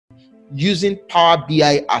using Power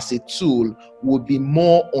BI as a tool would be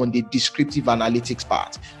more on the descriptive analytics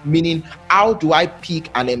part, meaning how do I pick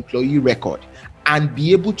an employee record and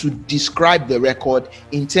be able to describe the record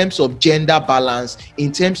in terms of gender balance,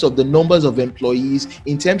 in terms of the numbers of employees,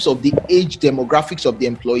 in terms of the age demographics of the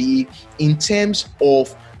employee, in terms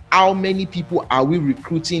of how many people are we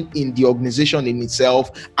recruiting in the organization in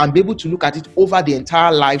itself, and be able to look at it over the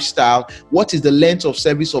entire lifestyle. What is the length of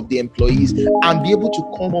service of the employees, and be able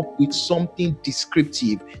to come up with something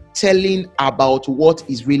descriptive, telling about what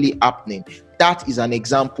is really happening. That is an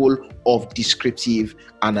example of descriptive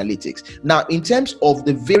analytics. Now, in terms of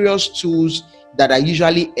the various tools that are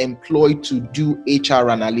usually employed to do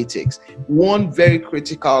HR analytics, one very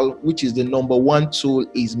critical, which is the number one tool,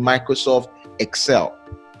 is Microsoft Excel.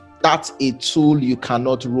 That's a tool you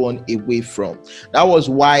cannot run away from. That was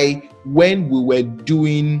why when we were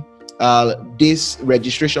doing this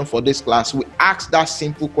registration for this class, we asked that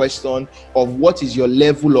simple question of what is your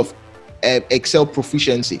level of Excel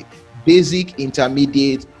proficiency, basic,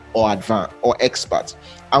 intermediate, or advanced, or expert.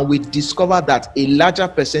 And we discovered that a larger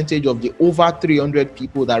percentage of the over 300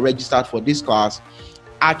 people that registered for this class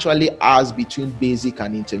actually has between basic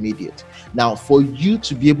and intermediate. Now, for you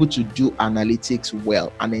to be able to do analytics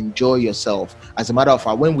well and enjoy yourself, as a matter of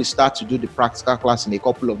fact, when we start to do the practical class in a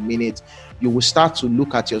couple of minutes, you will start to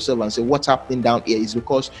look at yourself and say, what's happening down here is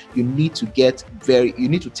because you need to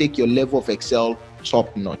take your level of Excel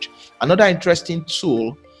top notch. Another interesting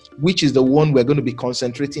tool, which is the one we're going to be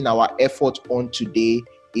concentrating our effort on today,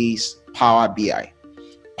 is Power BI.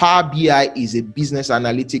 Power BI is a business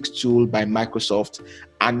analytics tool by Microsoft,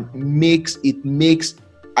 and it makes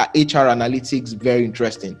HR analytics very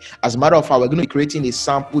interesting. As a matter of fact, we're going to be creating a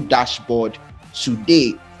sample dashboard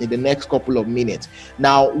today in the next couple of minutes.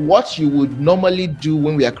 Now, what you would normally do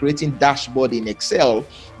when we are creating dashboard in Excel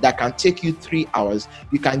that can take you 3 hours,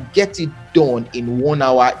 you can get it done in 1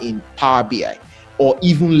 hour in Power BI, or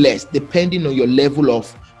even less, depending on your level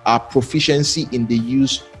of proficiency in the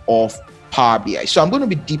use of Power BI. So I'm going to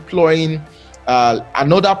be deploying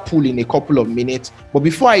another pool in a couple of minutes. But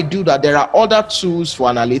before I do that, there are other tools for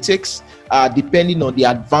analytics, depending on the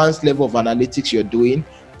advanced level of analytics you're doing.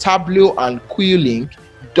 Tableau and Quilink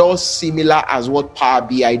does similar as what Power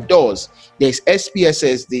BI does. There's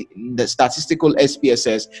SPSS, the statistical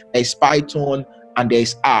SPSS, there's Python, and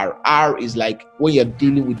there's R. R is like when you're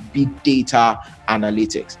dealing with big data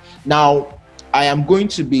analytics. Now, I am going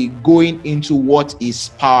to be going into what is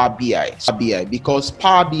Power BI, because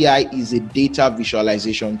Power BI is a data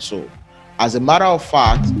visualization tool. As a matter of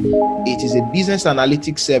fact, it is a business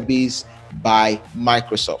analytics service by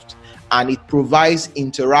Microsoft, and it provides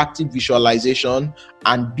interactive visualization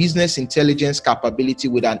and business intelligence capability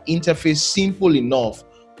with an interface simple enough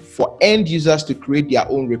for end users to create their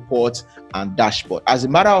own reports and dashboard. As a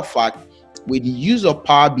matter of fact, with the use of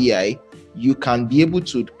Power BI, you can be able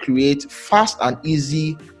to create fast and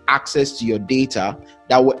easy access to your data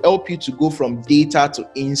that will help you to go from data to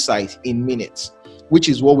insight in minutes, which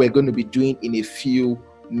is what we're going to be doing in a few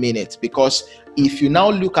minutes. Because if you now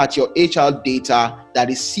look at your HR data that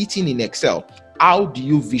is sitting in Excel, how do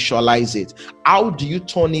you visualize it? How do you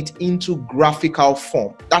turn it into graphical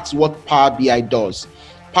form? That's what Power BI does.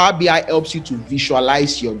 Power BI helps you to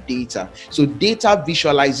visualize your data. So data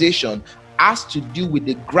visualization has to do with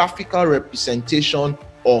the graphical representation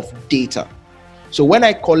of data. So when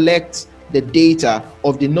I collect the data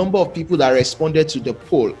of the number of people that responded to the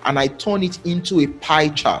poll and I turn it into a pie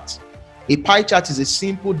chart. A pie chart is a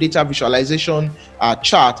simple data visualization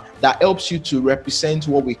chart that helps you to represent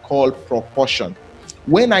what we call proportion.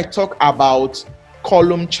 When I talk about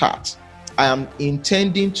column chart, I am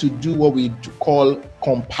intending to do what we call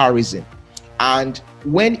comparison. And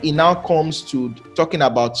when it now comes to talking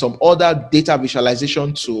about some other data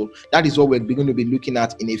visualization tool, that is what we're going to be looking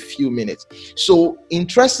at in a few minutes. So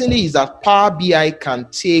interestingly is that Power BI can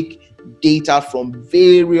take data from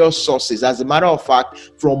various sources. As a matter of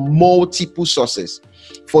fact, from multiple sources.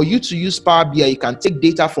 For you to use Power BI, you can take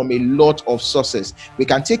data from a lot of sources. We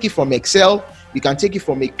can take it from Excel. You can take it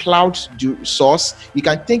from a cloud source. You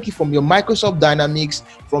can take it from your Microsoft Dynamics,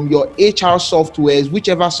 from your HR softwares,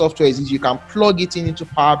 whichever software it is, you can plug it into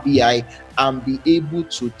Power BI and be able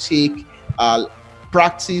to take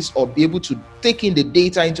practice or be able to take in the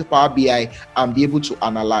data into Power BI and be able to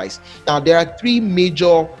analyze. Now, there are three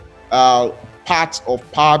major parts of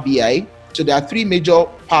Power BI. So there are three major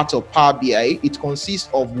parts of Power BI. It consists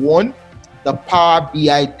of one, the Power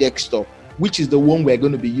BI desktop, which is the one we're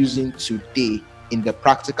going to be using today. in the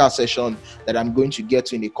practical session that I'm going to get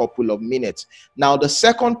to in a couple of minutes. Now, the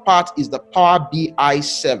second part is the Power BI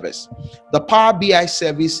service. The Power BI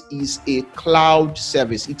service is a cloud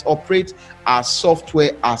service. It operates as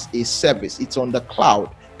software as a service. It's on the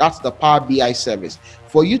cloud. That's the Power BI service.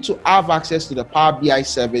 For you to have access to the Power BI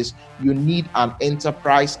service, you need an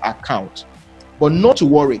enterprise account. But not to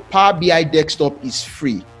worry, Power BI Desktop is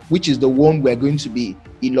free, which is the one we're going to be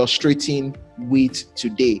illustrating with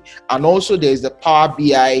today. And also there's the Power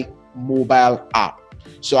BI mobile app.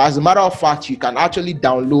 So as a matter of fact, you can actually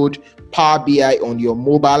download Power BI on your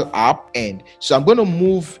mobile app end. So I'm going to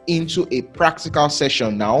move into a practical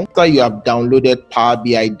session now. After you have downloaded Power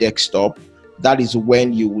BI Desktop, that is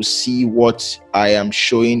when you will see what I am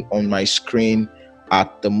showing on my screen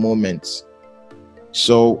at the moment.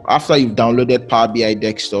 So after you've downloaded Power BI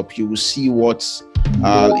Desktop, you will see what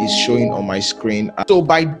is showing on my screen. So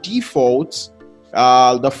by default,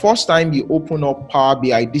 the first time you open up Power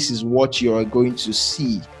BI, this is what you're going to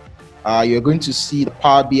see. You're going to see the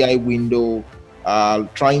Power BI window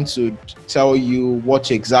trying to tell you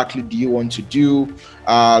what exactly do you want to do.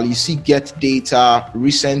 You see get data,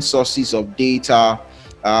 recent sources of data,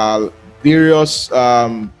 various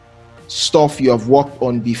stuff you have worked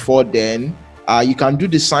on before then. You can do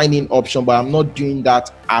the sign in option, but I'm not doing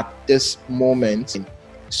that at this moment.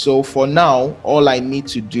 So for now, all I need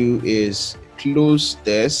to do is close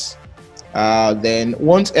this. Then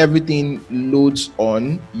once everything loads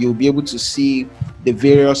on, you'll be able to see the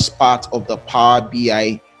various parts of the Power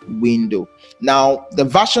BI window. Now, the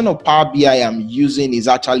version of Power BI I'm using is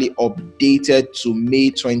actually updated to May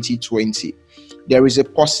 2020. There is a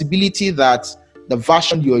possibility that the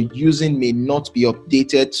version you're using may not be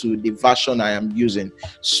updated to the version I am using.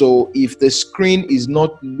 So if the screen is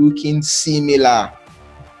not looking similar,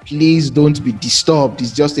 please don't be disturbed.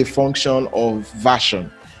 It's just a function of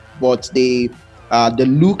version. But the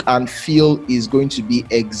look and feel is going to be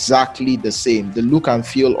exactly the same. The look and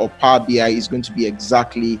feel of Power BI is going to be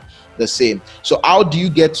exactly the same. So how do you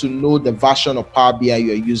get to know the version of Power BI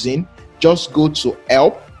you're using? Just go to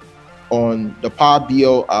Help on the Power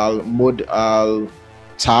BI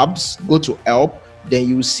tabs. Go to Help, then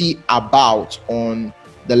you see About on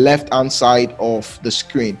the left hand side of the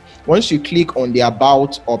screen. Once you click on the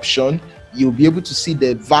About option, you'll be able to see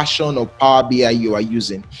the version of Power BI you are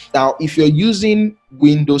using. Now, if you're using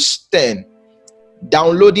Windows 10,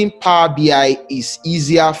 downloading Power BI is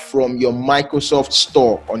easier from your Microsoft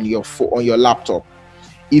Store on your laptop.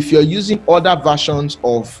 If you're using other versions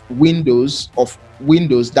of Windows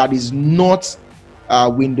that is not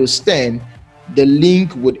Windows 10, the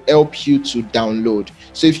link would help you to download.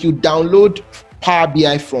 So if you download Power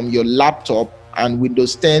BI from your laptop and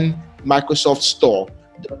Windows 10 Microsoft Store,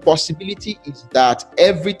 the possibility is that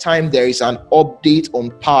every time there is an update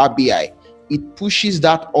on Power BI, it pushes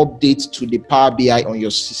that update to the Power BI on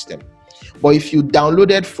your system. But if you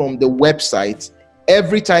download it from the website,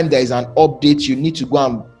 every time there is an update, you need to go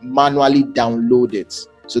and manually download it.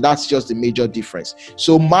 So that's just the major difference.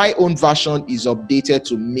 So my own version is updated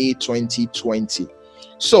to May 2020.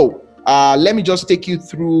 So let me just take you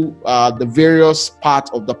through the various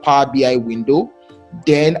parts of the Power BI window.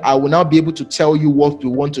 Then I will now be able to tell you what we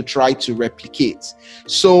want to try to replicate.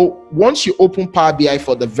 So once you open Power BI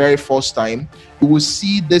for the very first time, you will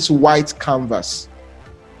see this white canvas.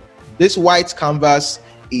 This white canvas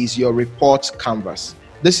is your report canvas.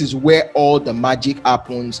 This is where all the magic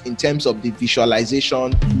happens in terms of the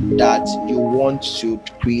visualization that you want to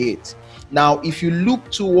create. Now, if you look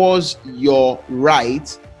towards your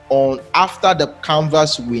right, after the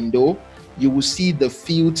canvas window, you will see the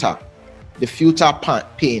filter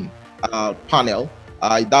panel.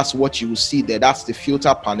 That's what you will see there. That's the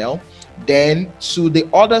filter panel. Then to the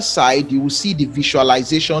other side, you will see the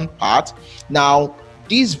visualization part. Now,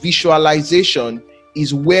 this visualization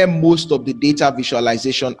is where most of the data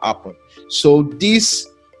visualization happen. So this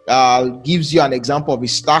gives you an example of a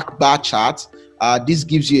stack bar chart. This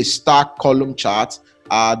gives you a stack column chart.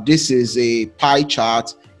 This is a pie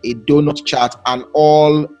chart, a donut chart, and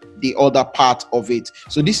all the other part of it.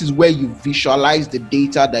 So this is where you visualize the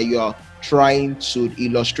data that you are trying to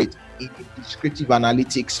illustrate in a descriptive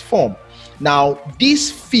analytics form. Now,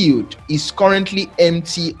 this field is currently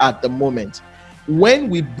empty at the moment. When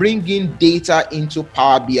we bring in data into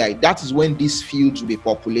Power BI, that is when these fields will be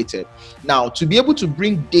populated. Now, to be able to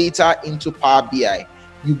bring data into Power BI,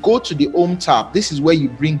 you go to the Home tab. This is where you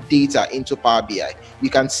bring data into Power BI. You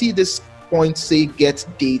can see this point say Get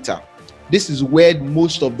Data. This is where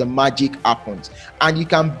most of the magic happens. And you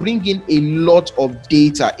can bring in a lot of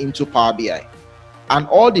data into Power BI. And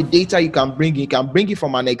all the data you can bring it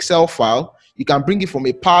from an Excel file. You can bring it from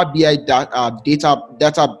a Power BI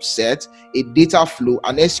data set, a data flow,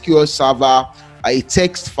 an SQL server, a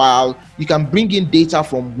text file. You can bring in data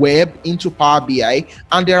from web into Power BI,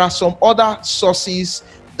 and there are some other sources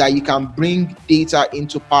that you can bring data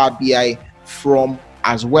into Power BI from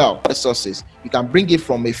as well. Sources, you can bring it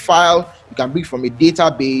from a file, you can bring it from a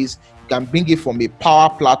database, you can bring it from a Power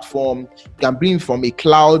Platform, you can bring it from a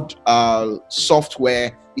cloud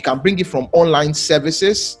software, you can bring it from online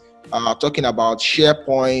services, talking about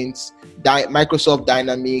SharePoint, Microsoft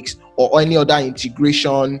Dynamics, or any other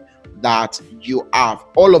integration that you have.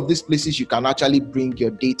 All of these places you can actually bring your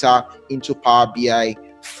data into Power BI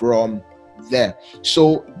from there.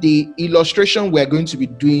 So the illustration we're going to be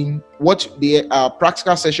doing, what the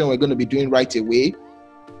practical session we're going to be doing right away,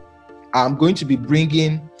 I'm going to be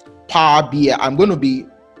bringing Power BI. I'm going to be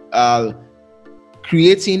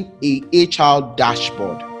creating a HR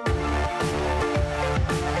dashboard.